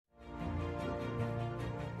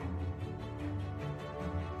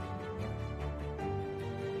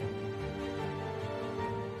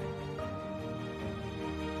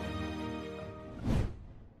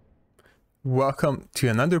Welcome to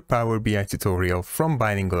another Power BI tutorial from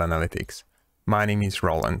Bilingual Analytics. My name is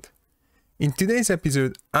Roland. In today's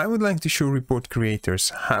episode, I would like to show report creators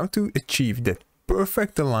how to achieve that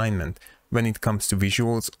perfect alignment when it comes to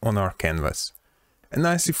visuals on our canvas. A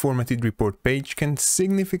nicely formatted report page can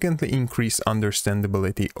significantly increase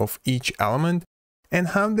understandability of each element and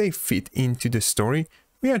how they fit into the story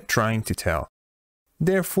we are trying to tell.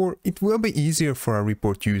 Therefore, it will be easier for our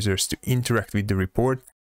report users to interact with the report,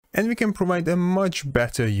 and we can provide a much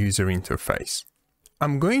better user interface.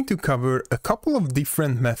 I'm going to cover a couple of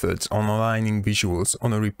different methods on aligning visuals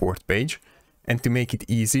on a report page, and to make it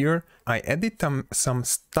easier, I added some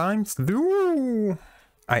timestamps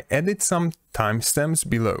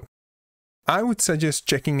below. I would suggest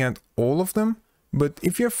checking out all of them, but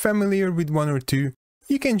if you're familiar with one or two,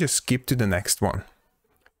 you can just skip to the next one.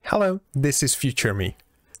 Hello, this is Future Me.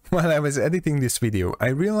 While I was editing this video, I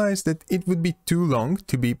realized that it would be too long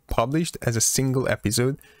to be published as a single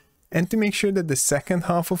episode, and to make sure that the second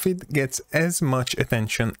half of it gets as much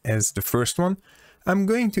attention as the first one, I'm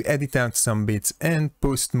going to edit out some bits and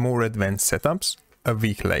post more advanced setups a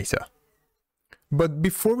week later. But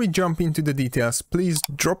before we jump into the details, please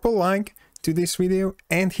drop a like to this video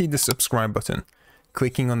and hit the subscribe button.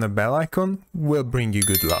 Clicking on the bell icon will bring you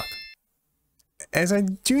good luck. As I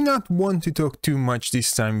do not want to talk too much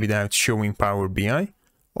this time without showing Power BI,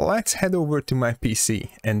 let's head over to my PC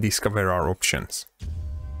and discover our options.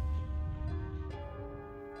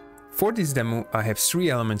 For this demo, I have 3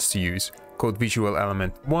 elements to use, called Visual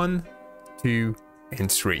Element 1, 2,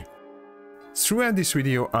 and 3. Throughout this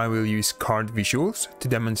video, I will use card visuals to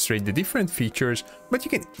demonstrate the different features, but you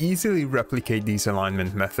can easily replicate these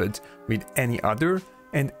alignment methods with any other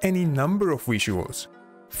and any number of visuals.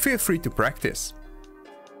 Feel free to practice.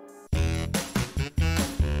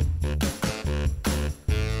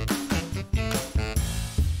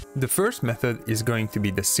 The first method is going to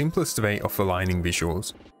be the simplest way of aligning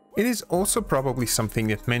visuals. It is also probably something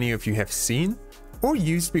that many of you have seen or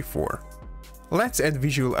used before. Let's add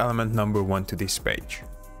visual element number 1 to this page.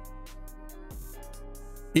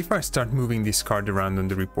 If I start moving this card around on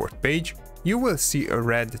the report page, you will see a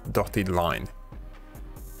red dotted line.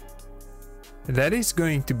 That is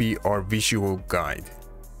going to be our visual guide.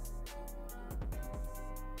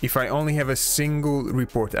 If I only have a single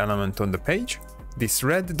report element on the page, this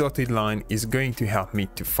red dotted line is going to help me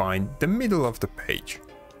to find the middle of the page,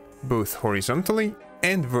 both horizontally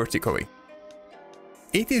and vertically.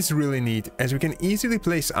 It is really neat as we can easily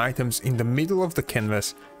place items in the middle of the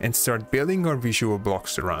canvas and start building our visual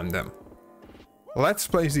blocks around them. Let's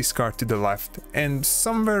place this card to the left and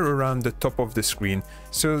somewhere around the top of the screen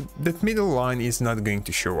so that middle line is not going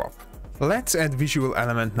to show up. Let's add visual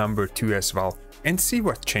element number 2 as well and see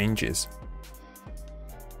what changes.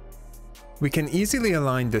 We can easily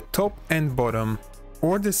align the top and bottom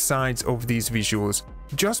or the sides of these visuals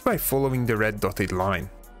just by following the red dotted line.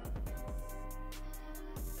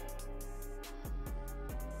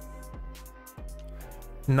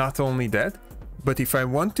 Not only that, but if I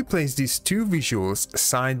want to place these 2 visuals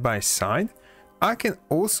side by side, I can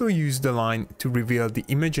also use the line to reveal the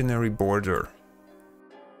imaginary border.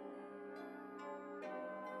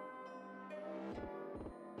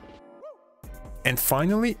 And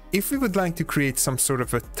finally, if we would like to create some sort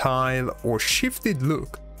of a tile or shifted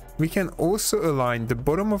look, we can also align the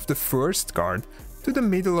bottom of the first card to the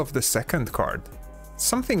middle of the second card.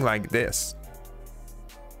 Something like this.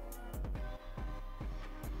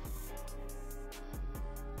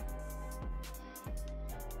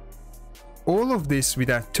 All of this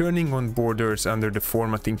without turning on borders under the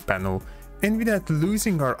formatting panel and without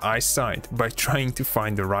losing our eyesight by trying to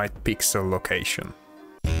find the right pixel location.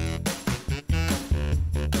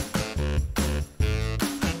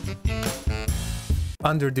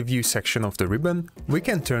 Under the View section of the ribbon, we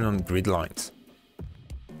can turn on Gridlines.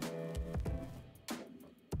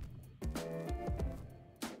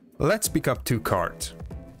 Let's pick up 2 cards.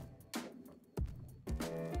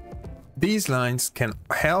 These lines can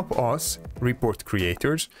help us, report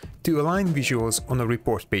creators, to align visuals on a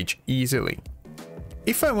report page easily.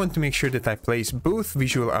 If I want to make sure that I place both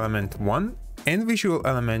visual element 1 and visual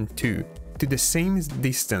element 2 to the same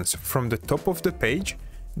distance from the top of the page,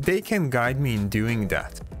 they can guide me in doing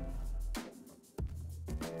that.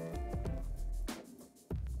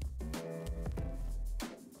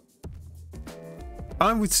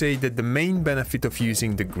 I would say that the main benefit of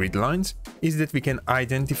using the grid lines is that we can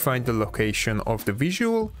identify the location of the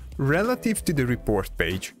visual relative to the report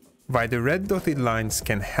page, while the red dotted lines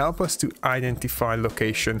can help us to identify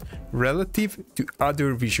location relative to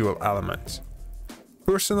other visual elements.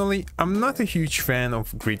 Personally, I'm not a huge fan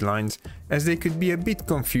of grid lines as they could be a bit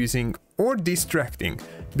confusing or distracting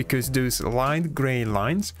because those light grey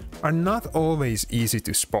lines are not always easy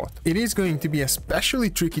to spot. It is going to be especially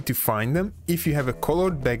tricky to find them if you have a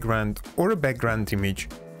colored background or a background image,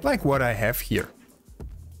 like what I have here.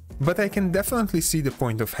 But I can definitely see the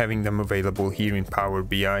point of having them available here in Power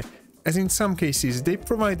BI, as in some cases they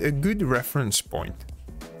provide a good reference point.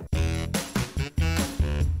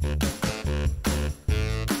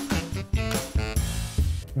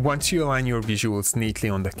 Once you align your visuals neatly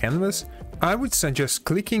on the canvas, I would suggest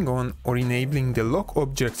clicking on or enabling the Lock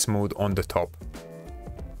Objects mode on the top.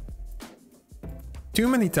 Too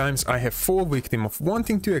many times I have fallen victim of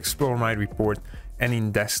wanting to explore my report, and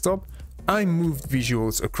in Desktop, I moved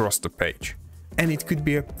visuals across the page. And it could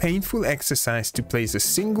be a painful exercise to place a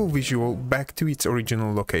single visual back to its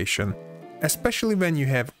original location, especially when you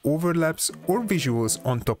have overlaps or visuals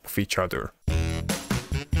on top of each other.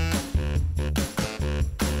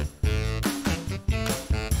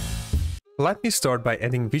 Let me start by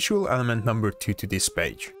adding visual element number 2 to this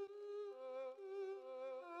page.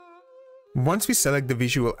 Once we select the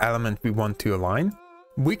visual element we want to align,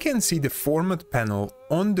 we can see the Format panel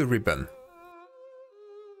on the ribbon.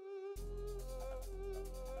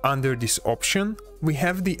 Under this option, we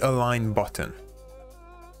have the Align button.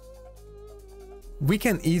 We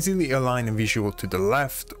can easily align a visual to the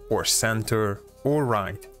left or center or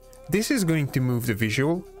right. This is going to move the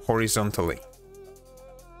visual horizontally.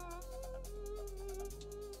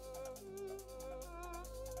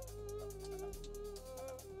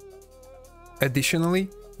 Additionally,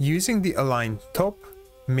 using the Align Top,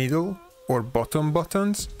 Middle or Bottom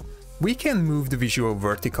buttons, we can move the visual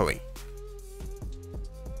vertically.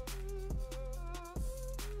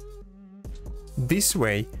 This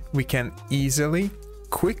way, we can easily,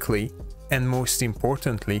 quickly, and most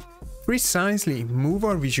importantly, precisely move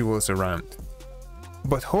our visuals around.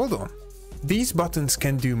 But hold on, these buttons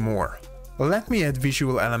can do more. Let me add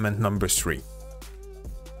visual element number 3.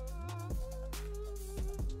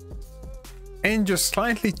 And just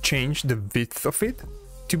slightly change the width of it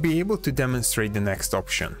to be able to demonstrate the next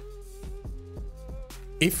option.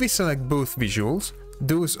 If we select both visuals,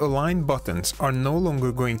 those Align buttons are no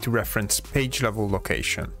longer going to reference page level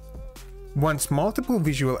location. Once multiple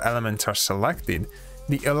visual elements are selected,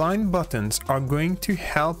 the Align buttons are going to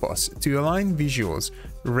help us to align visuals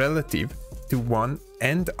relative to one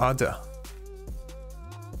and other.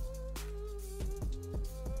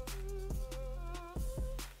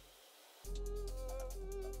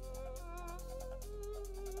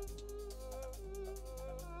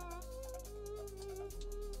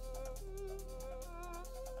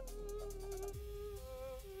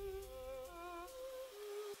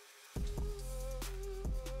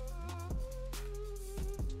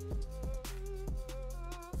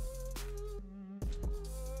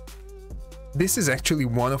 This is actually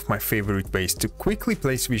one of my favorite ways to quickly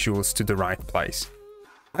place visuals to the right place.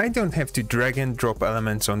 I don't have to drag and drop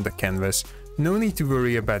elements on the canvas, no need to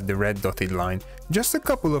worry about the red dotted line, just a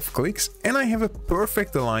couple of clicks and I have a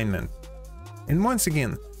perfect alignment. And once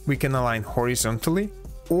again, we can align horizontally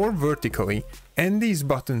or vertically, and these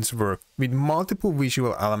buttons work with multiple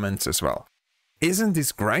visual elements as well. Isn't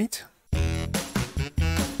this great?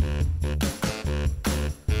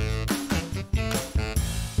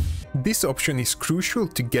 This option is crucial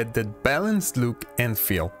to get that balanced look and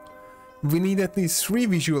feel. We need at least 3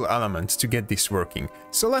 visual elements to get this working,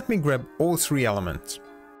 so let me grab all 3 elements.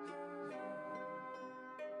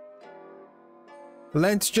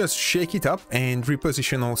 Let's just shake it up and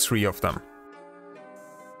reposition all 3 of them.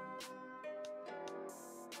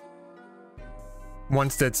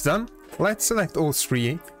 Once that's done, let's select all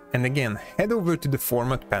 3 and again head over to the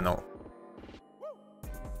Format panel.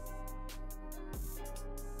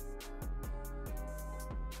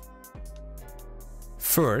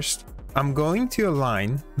 First, I'm going to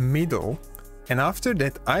align middle, and after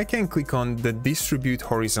that I can click on the Distribute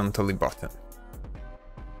Horizontally button.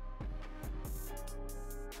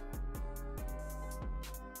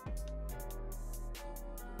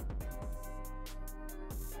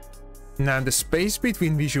 Now the space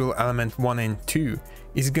between visual element 1 and 2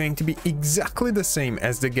 is going to be exactly the same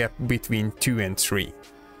as the gap between 2 and 3.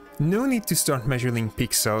 No need to start measuring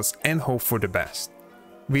pixels and hope for the best.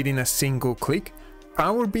 Within a single click,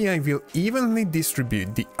 Power BI will evenly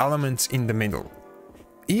distribute the elements in the middle.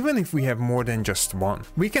 Even if we have more than just one,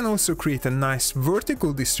 we can also create a nice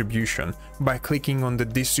vertical distribution by clicking on the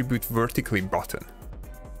Distribute Vertically button.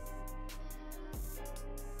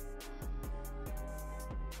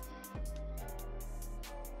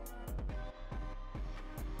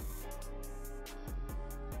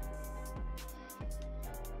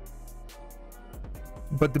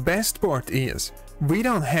 But the best part is, we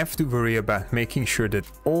don't have to worry about making sure that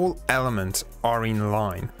all elements are in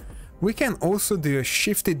line. We can also do a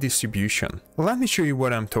shifted distribution. Let me show you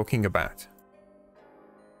what I'm talking about.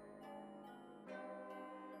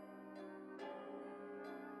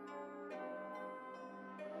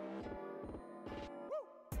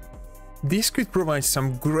 This could provide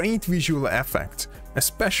some great visual effects,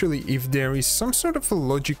 especially if there is some sort of a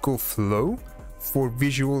logical flow for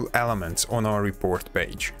visual elements on our report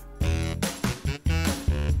page.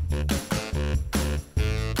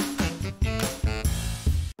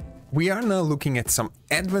 We are now looking at some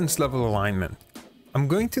advanced level alignment. I'm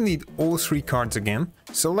going to need all three cards again,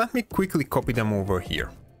 so let me quickly copy them over here.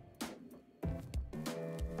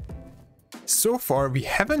 So far, we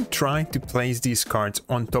haven't tried to place these cards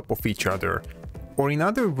on top of each other, or in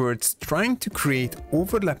other words, trying to create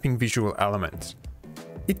overlapping visual elements.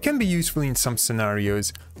 It can be useful in some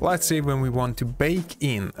scenarios, let's say when we want to bake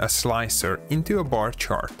in a slicer into a bar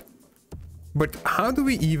chart. But how do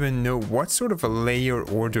we even know what sort of a layer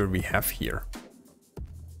order we have here?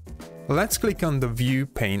 Let's click on the View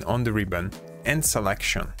pane on the ribbon and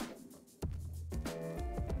Selection.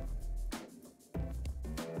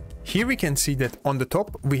 Here we can see that on the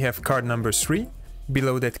top we have card number 3,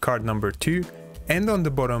 below that card number 2, and on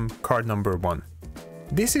the bottom card number 1.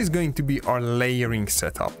 This is going to be our layering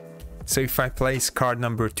setup. So if I place card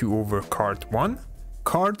number 2 over card 1,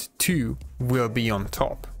 card 2 will be on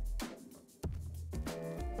top.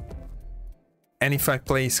 And if I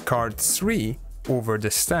place card 3 over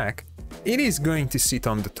the stack, it is going to sit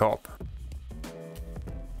on the top.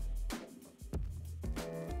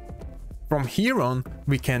 From here on,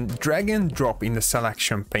 we can drag and drop in the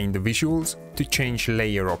selection pane the visuals to change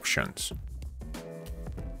layer options.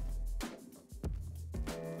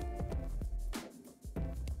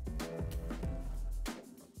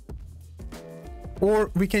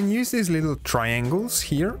 Or we can use these little triangles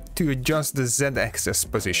here to adjust the Z-axis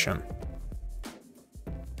position.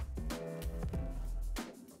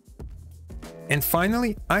 And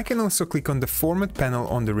finally, I can also click on the Format panel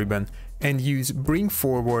on the ribbon and use Bring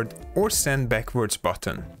Forward or Send Backwards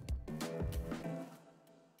button.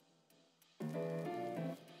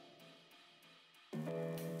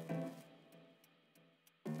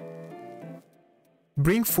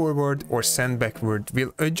 Bring Forward or Send Backward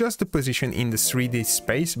will adjust the position in the 3D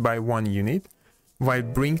space by 1 unit, while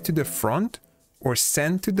Bring to the front or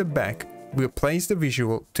Send to the back will place the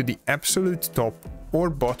visual to the absolute top or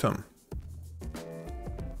bottom.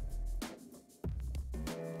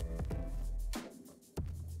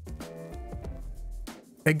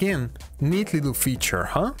 Again, neat little feature,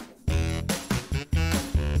 huh?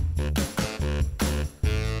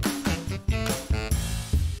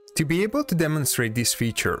 To be able to demonstrate this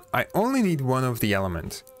feature, I only need one of the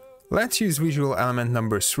elements. Let's use visual element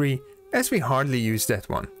number 3, as we hardly use that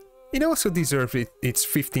one. It also deserves its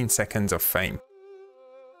 15 seconds of fame.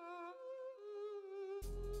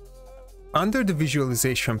 Under the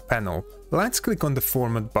visualization panel, let's click on the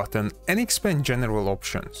Format button and expand General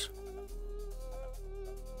Options.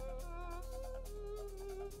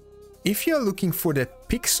 If you are looking for that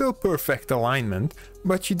pixel perfect alignment,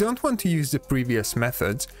 but you don't want to use the previous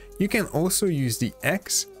methods, you can also use the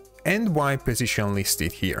X and Y position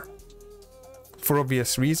listed here. For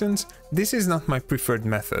obvious reasons, this is not my preferred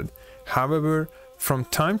method. However, from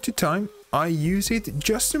time to time, I use it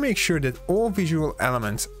just to make sure that all visual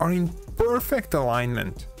elements are in perfect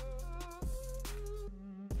alignment.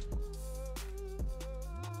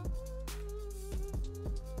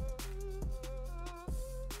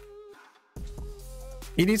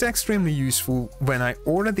 It is extremely useful when I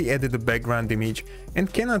already added a background image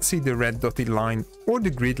and cannot see the red dotted line or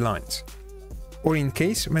the grid lines. Or in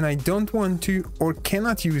case when I don't want to or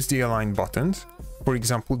cannot use the align buttons, for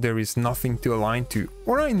example there is nothing to align to,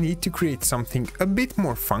 or I need to create something a bit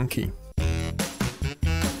more funky.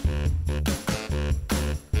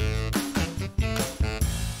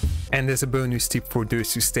 And as a bonus tip for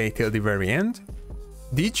those who stay till the very end,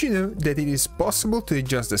 did you know that it is possible to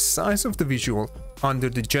adjust the size of the visual under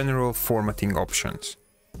the general formatting options?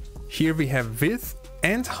 Here we have width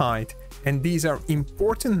and height, and these are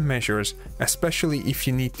important measures, especially if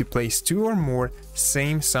you need to place 2 or more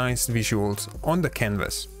same-sized visuals on the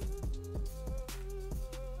canvas.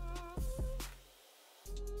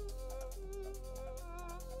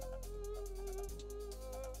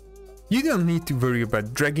 You don't need to worry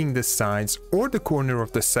about dragging the sides or the corner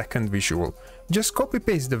of the second visual, just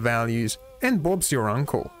copy-paste the values and Bob's your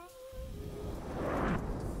uncle.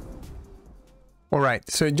 Alright,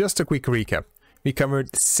 so just a quick recap. We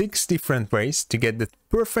covered 6 different ways to get the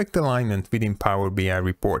perfect alignment within Power BI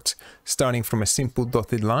reports, starting from a simple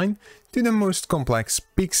dotted line to the most complex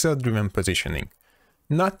pixel-driven positioning.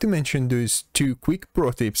 Not to mention those 2 quick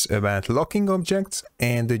pro tips about locking objects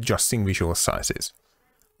and adjusting visual sizes.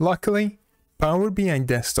 Luckily, Power BI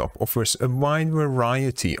Desktop offers a wide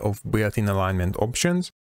variety of built-in alignment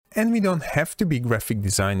options, and we don't have to be graphic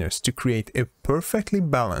designers to create a perfectly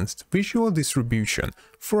balanced visual distribution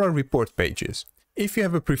for our report pages. If you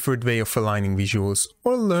have a preferred way of aligning visuals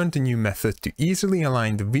or learned a new method to easily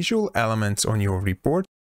align the visual elements on your report,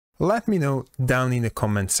 let me know down in the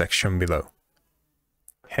comment section below.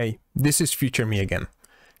 Hey, this is Future Me again.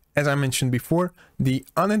 As I mentioned before, the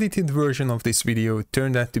unedited version of this video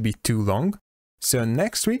turned out to be too long, so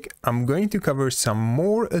next week I'm going to cover some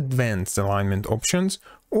more advanced alignment options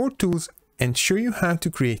or tools and show you how to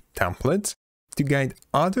create templates to guide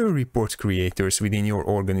other report creators within your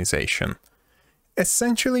organization,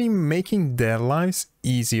 essentially making their lives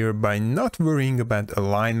easier by not worrying about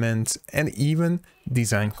alignments and even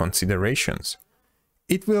design considerations.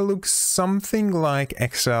 It will look something like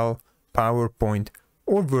Excel, PowerPoint,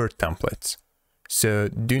 or Word templates. So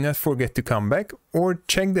do not forget to come back or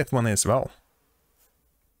check that one as well.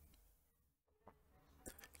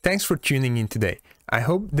 Thanks for tuning in today. I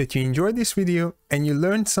hope that you enjoyed this video and you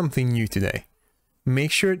learned something new today.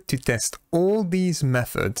 Make sure to test all these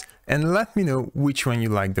methods and let me know which one you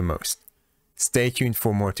like the most. Stay tuned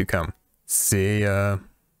for more to come. See ya!